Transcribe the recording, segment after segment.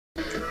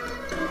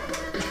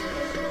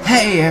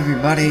Hey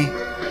everybody!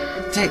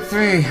 Take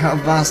 3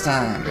 of boss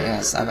time.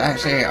 Yes, I've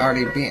actually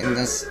already beaten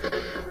this,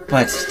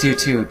 but due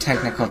to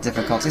technical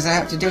difficulties I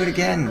have to do it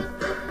again.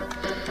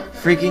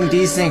 Freaking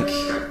desync.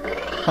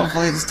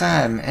 Hopefully this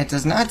time it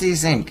does not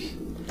desync,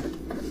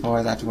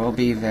 for that will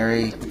be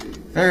very,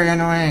 very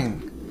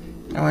annoying.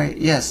 Anyway,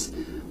 yes,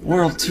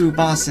 World 2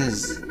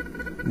 bosses,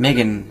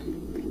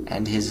 Migen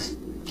and his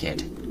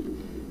kid.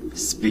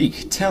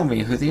 Speak, tell me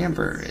who the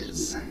Emperor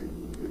is.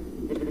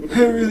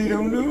 I really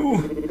don't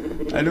know.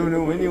 I don't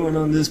know anyone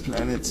on this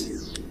planet.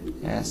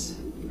 Yes.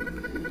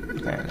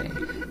 Apparently.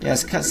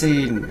 Yes,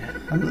 cutscene.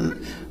 I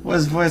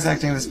was voice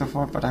acting this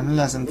before, but I'm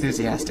less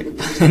enthusiastic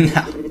about it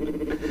now.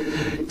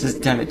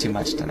 Just done it too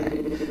much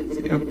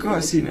tonight. Of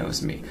course he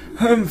knows me.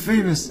 I'm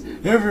famous.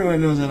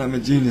 Everyone knows that I'm a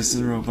genius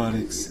in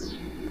robotics.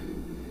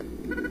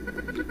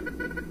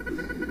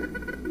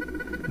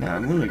 Now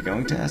I'm only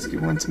going to ask you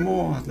once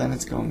more, then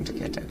it's going to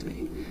get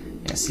ugly.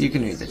 Yes, you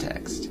can read the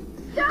text.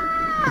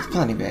 It's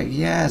plenty big.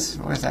 Yes,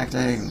 voice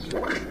acting.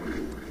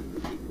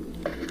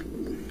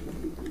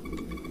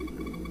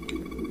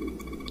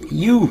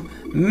 You,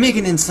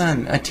 Migen and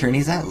Son,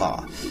 attorneys at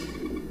law.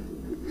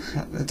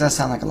 That does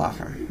sound like a law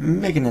firm.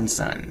 Migen and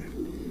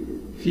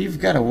Son. If you've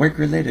got a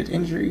work-related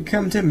injury,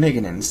 come to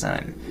Migen and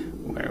Son,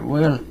 where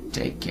we'll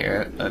take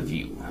care of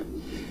you.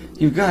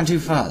 You've gone too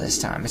far this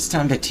time. It's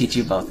time to teach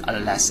you both a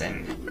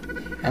lesson.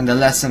 And the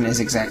lesson is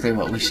exactly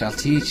what we shall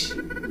teach.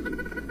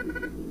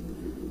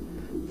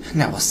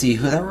 Now we'll see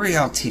who the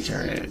real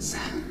teacher is.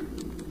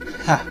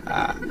 Ha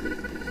ha.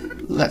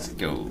 Let's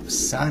go,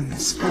 son.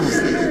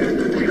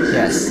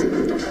 Yes.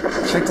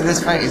 Trick to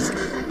this fight is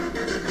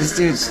this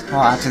dude's,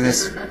 well, after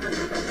this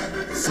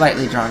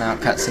slightly drawn out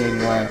cutscene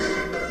where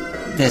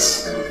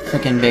this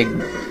freaking big,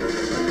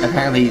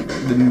 apparently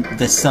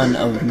the son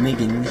of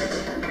Migen,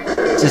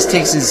 just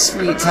takes his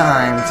sweet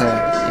time to,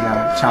 you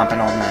know, chomp an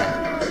old man.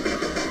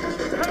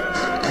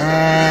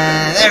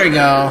 And there we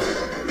go.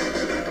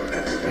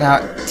 Now,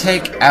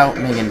 take out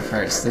Migen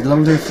first. The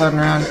little dude floating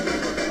around.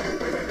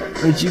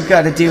 What you've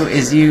got to do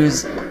is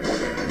use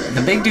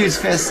the big dude's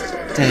fist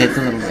to hit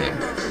the little dude.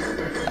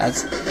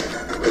 That's...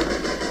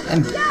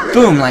 And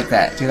boom, like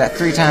that. Do that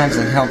 3 times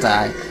and he'll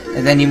die.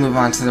 And then you move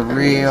on to the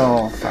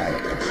real fight.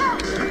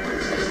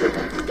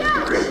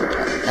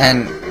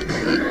 And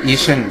you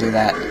shouldn't do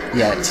that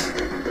yet.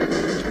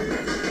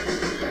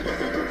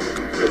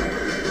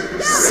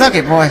 Suck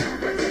it, boy!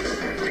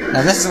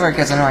 Now this is where it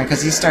gets annoying,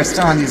 because he starts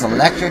throwing these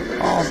electric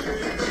balls.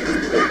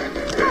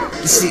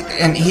 You see,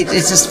 and it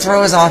just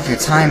throws off your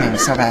timing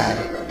so bad.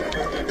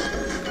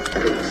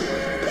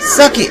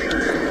 Suck it!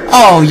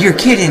 Oh, you're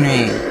kidding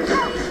me!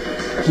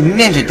 He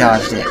ninja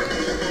dodged it.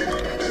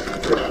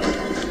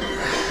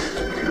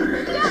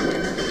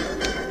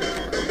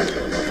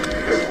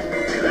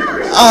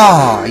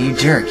 Oh, you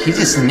jerk. He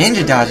just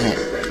ninja dodged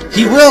it.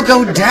 He will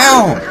go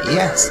down!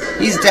 Yes,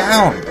 he's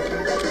down.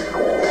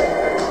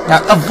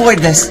 Now, avoid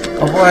this.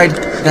 Avoid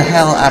the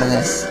hell out of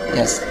this.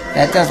 Yes,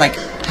 that does like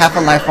half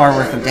a life bar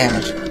worth of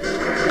damage.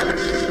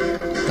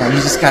 Now,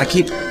 you just gotta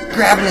keep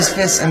grabbing his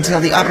fists until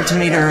the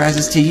opportunity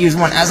arises to use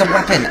one as a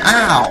weapon.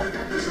 Ow!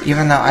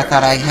 Even though I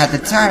thought I had the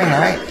timing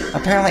right,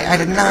 apparently I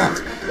did not.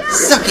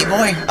 Suck it,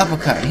 boy!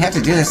 Uppercut. You have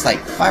to do this like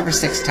 5 or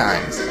 6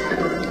 times.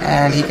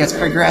 And he gets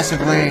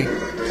progressively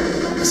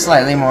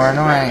slightly more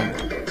annoying.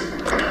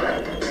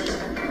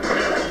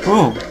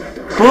 Boom!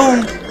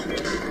 Boom!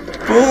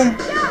 Boom!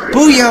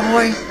 Booyah,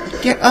 boy!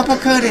 Get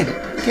uppercutted!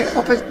 Get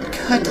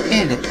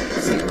uppercutted!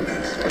 See,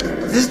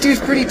 this dude's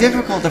pretty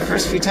difficult the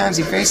first few times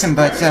you face him,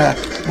 but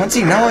once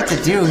you know what to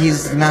do,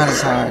 he's not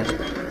as hard.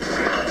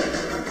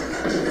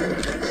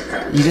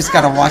 You just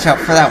gotta watch out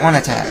for that one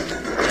attack.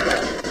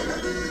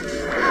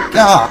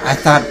 Oh, I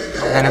thought,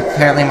 and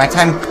apparently my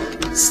time...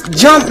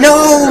 Jump!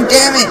 No!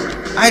 Damn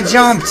it! I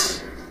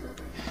jumped!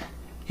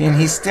 And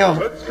he still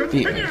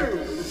beat me.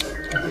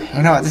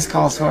 You know what this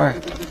calls for?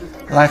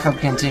 Life Hub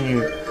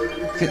continued.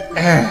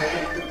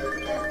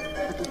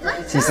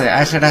 Seriously,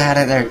 I should have had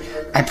it there.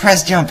 I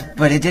pressed jump,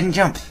 but it didn't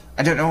jump.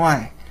 I don't know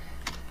why.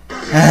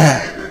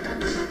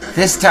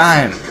 This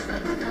time,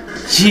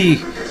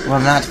 she will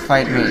not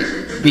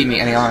beat me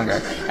any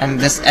longer. And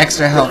this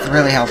extra health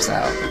really helps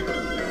out.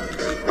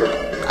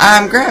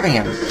 I'm grabbing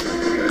him.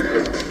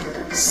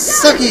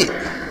 Suck it.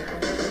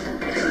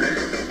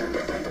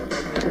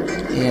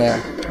 Yeah,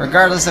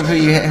 regardless of who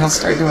you hit, he'll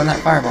start doing that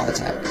fireball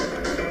attack.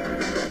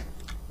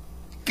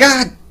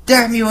 God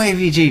damn you,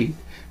 AVG!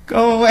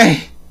 Go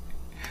away!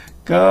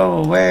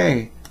 Go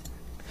away!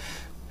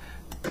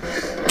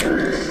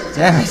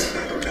 Damn it!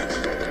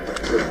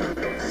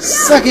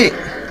 Suck it!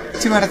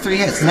 2 out of 3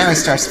 hits. Now he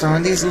starts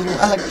throwing these little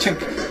electric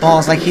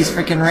balls like he's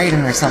freaking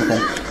Raiden or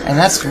something. And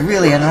that's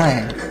really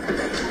annoying.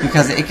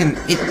 Because it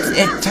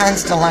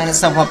tends to line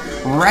itself up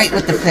right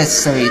with the fist,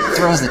 so he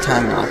throws the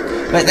timing off.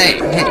 But hey,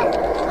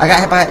 I got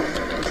hit by...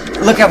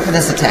 Look out for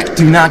this attack.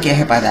 Do not get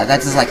hit by that.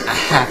 That's just like a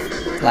half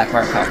black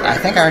bar of health. I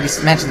think I already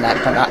mentioned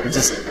that, but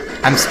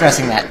I'm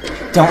stressing that.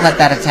 Don't let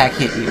that attack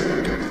hit you.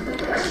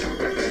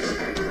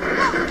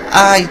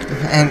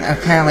 And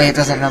apparently it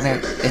doesn't know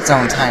its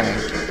own timing.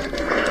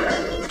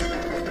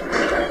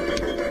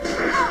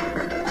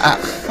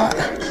 Fuck.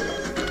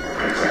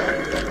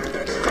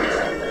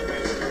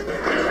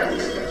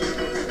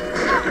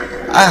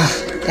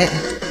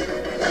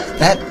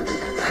 That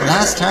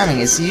last timing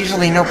is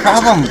usually no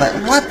problem, but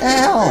what the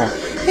hell?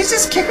 He's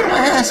just kicking my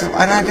ass, and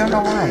I don't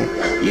know why.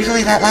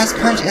 Usually that last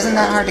punch isn't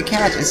that hard to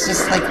catch, it's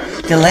just like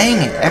delaying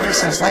it ever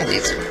so slightly.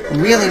 It's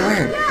really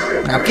weird.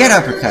 Now get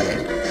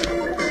uppercutted.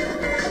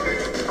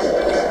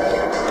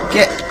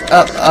 Get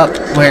up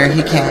where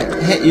he can't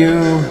hit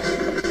you.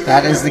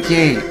 That is the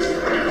key.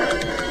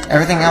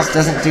 Everything else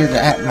doesn't do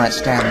that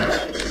much damage.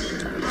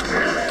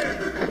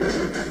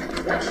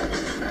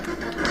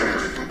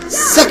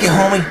 Suck it,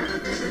 homie!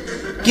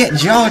 Get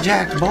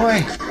jaw-jacked,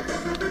 boy!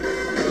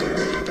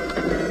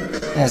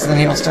 Yes, then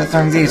he'll start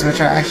throwing these, which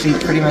are actually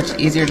pretty much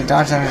easier to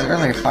dodge than his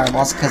earlier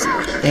fireballs, because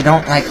they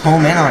don't, like,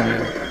 home in on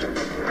you.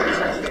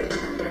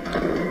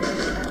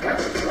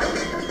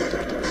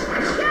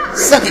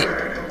 Suck it!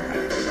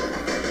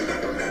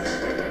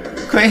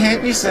 Quit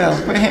hitting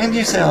yourself! Quit hitting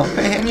yourself!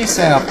 Quit hitting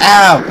yourself!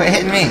 Ow! Quit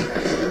hitting me!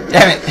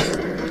 Damn it!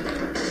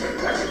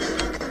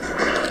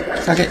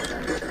 Suck it!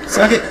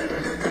 Suck it!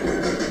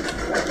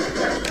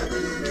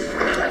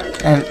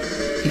 And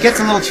he gets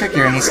a little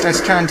trickier, and he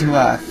starts trying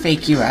to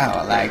fake you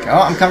out. Like, oh,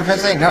 I'm coming from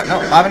the no,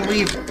 bob and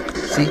weave.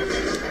 See?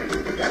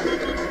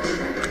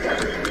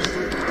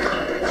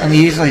 And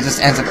he usually just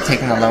ends up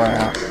taking the lower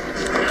out.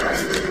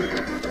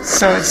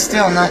 So it's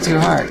still not too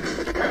hard.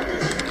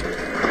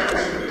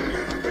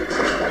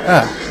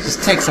 Ugh, it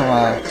just takes a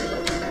while.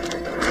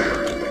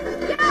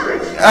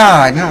 Oh,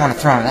 I didn't want to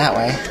throw him that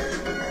way.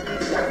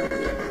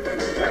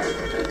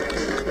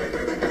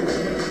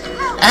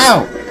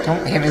 Ow!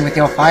 Don't hit me with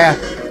your fire.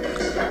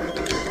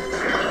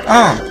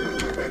 Oh!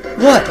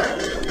 What?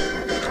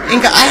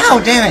 Ain't got—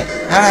 ow! Damn it!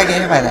 How did I get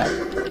hit by that?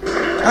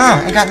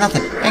 Oh, I got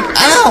nothing.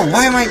 Ow!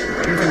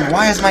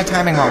 Why is my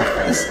timing off?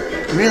 It's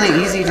really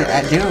easy to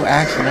do,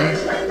 actually.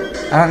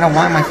 I don't know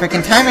why my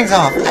freaking timing's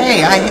off.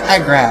 Hey, I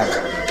grabbed.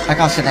 I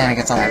call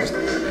shenanigans on that.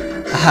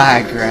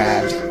 I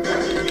grabbed.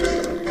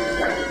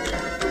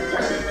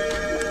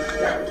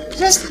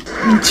 Just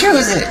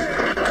choose it.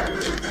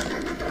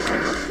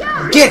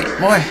 Get it,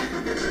 boy.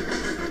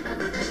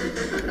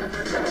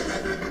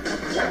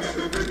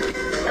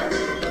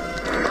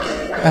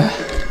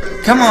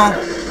 Come on.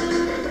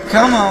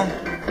 Come on.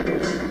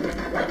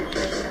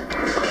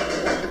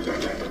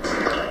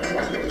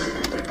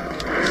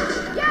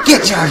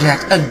 Get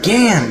jaw-jacked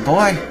again,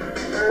 boy.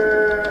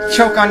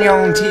 Choke on your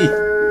own teeth.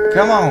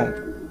 Come on.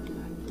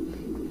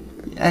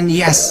 And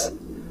yes,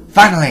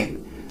 finally,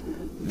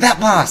 that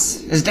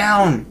boss is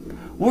down.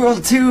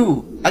 World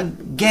 2,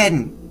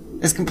 again,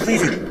 is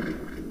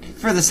completed.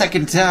 For the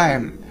second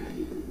time.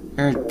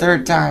 Or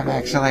third time,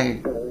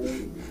 actually.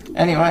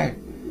 Anyway.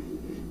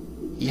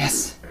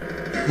 Yes.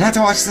 Now to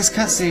watch this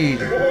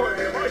cutscene.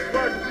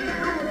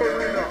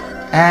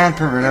 And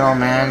Peridot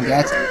Man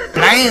gets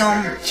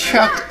BAM!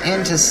 Chucked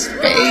into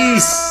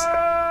space!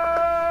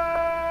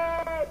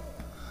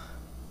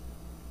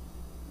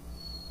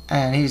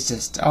 And he's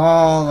just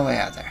all the way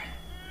out there.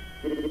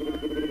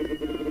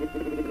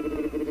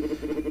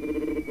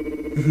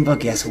 But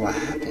guess what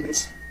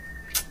happens?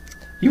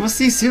 You will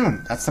see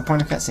soon. That's the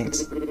point of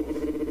cutscenes.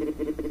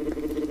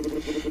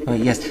 Oh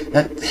yes,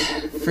 that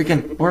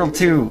freaking World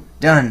 2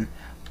 done.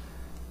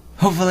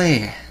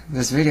 Hopefully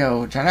this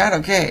video turned out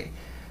okay,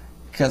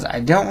 because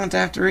I don't want to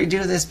have to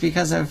redo this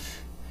because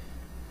of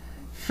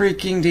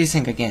freaking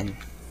desync again.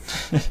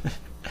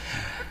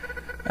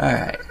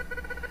 Alright.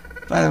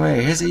 By the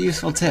way, here's a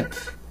useful tip.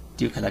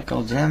 Do you collect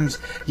gold gems?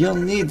 You'll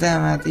need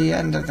them at the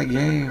end of the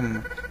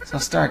game, so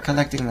start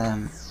collecting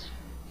them.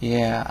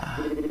 Yeah.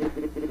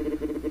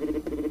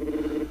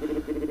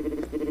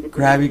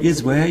 Grabbing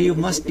is where you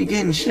must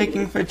begin,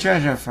 shaking for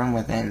treasure from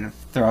within.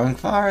 Throwing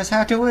far is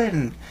how to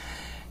win.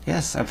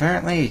 Yes,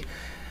 apparently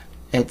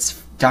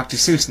it's Dr.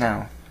 Seuss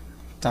now.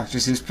 Dr.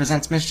 Seuss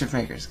presents Mischief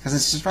Makers, because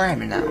it's just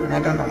rhyming now, and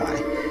I don't know why.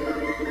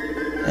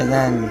 And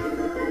then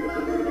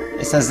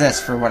it says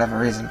this for whatever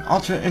reason.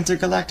 Ultra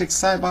Intergalactic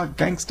Cyborg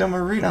Gangsta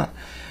Marina.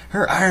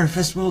 Her Iron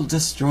Fist will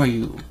destroy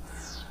you.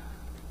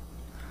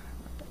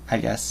 I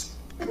guess.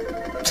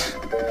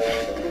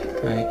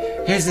 Right.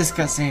 Here's this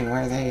cutscene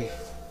where they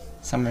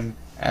summon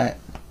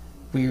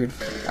weird...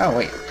 Oh,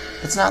 wait.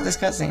 It's not this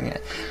cutscene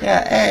yet.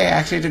 Yeah, hey, I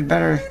actually did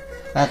better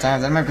that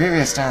time than my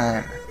previous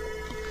time.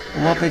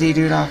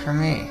 Whoopity-doo-dah for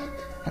me.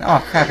 And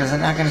oh crap, is it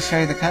not going to show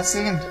you the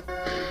cutscene?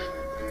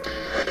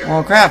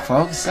 Well, crap,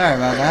 folks. Sorry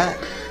about that.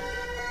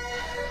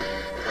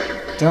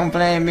 Don't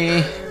blame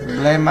me.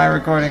 Blame my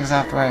recording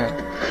software.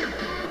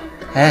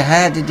 I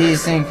had to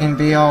desync and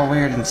be all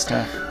weird and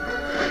stuff.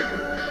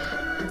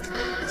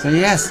 So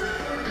yes,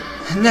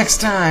 next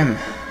time,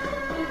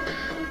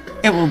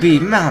 it will be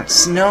Mount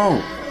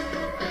Snow.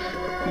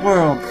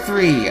 World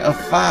 3 of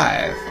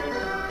 5.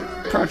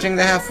 Approaching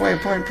the halfway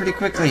point pretty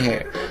quickly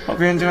here. Hope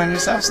you're enjoying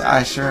yourselves.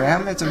 I sure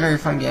am. It's a very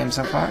fun game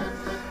so far.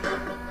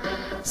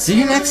 See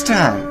you next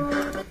time.